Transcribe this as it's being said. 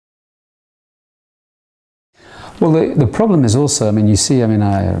Well, the problem is also, I mean, you see, I mean,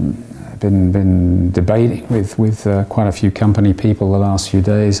 I've been debating with quite a few company people the last few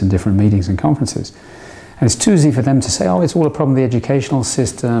days in different meetings and conferences. And it's too easy for them to say, oh, it's all a problem with the educational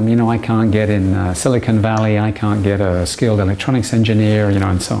system, you know, I can't get in Silicon Valley, I can't get a skilled electronics engineer, you know,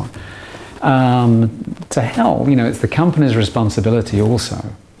 and so on. To hell, you know, it's the company's responsibility also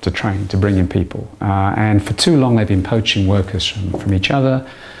to train, to bring in people. And for too long they've been poaching workers from each other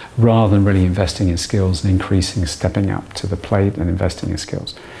rather than really investing in skills and increasing, stepping up to the plate and investing in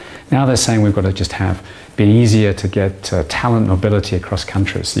skills. Now they're saying we've got to just be easier to get talent mobility across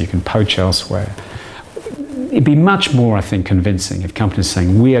countries so you can poach elsewhere. It'd be much more, I think, convincing if companies are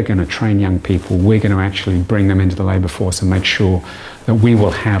saying we are going to train young people, we're going to actually bring them into the labour force and make sure that we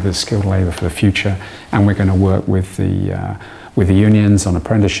will have the skilled labour for the future, and we're going to work with the unions on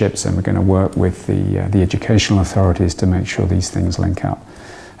apprenticeships, and we're going to work with the educational authorities to make sure these things link up.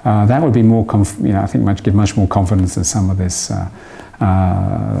 That would be more, I think, give much more confidence than some of this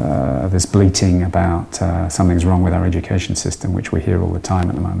this bleating about something's wrong with our education system, which we hear all the time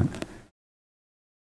at the moment.